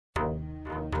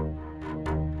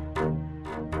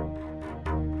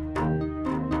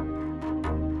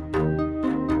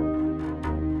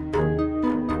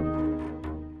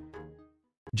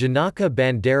Janaka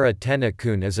Bandara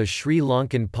Tennakoon is a Sri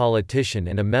Lankan politician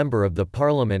and a member of the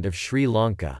Parliament of Sri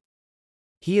Lanka.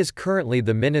 He is currently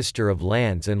the Minister of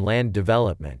Lands and Land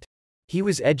Development. He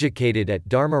was educated at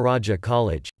Dharmaraja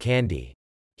College, Kandy.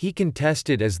 He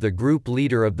contested as the group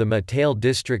leader of the Matale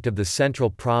District of the Central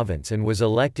Province and was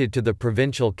elected to the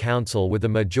Provincial Council with a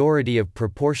majority of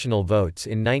proportional votes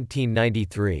in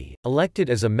 1993,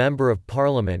 elected as a Member of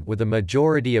Parliament with a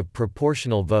majority of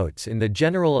proportional votes in the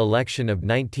general election of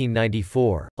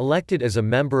 1994, elected as a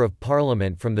Member of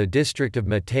Parliament from the District of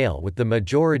Matale with the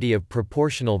majority of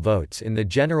proportional votes in the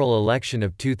general election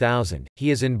of 2000.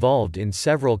 He is involved in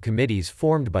several committees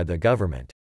formed by the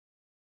government.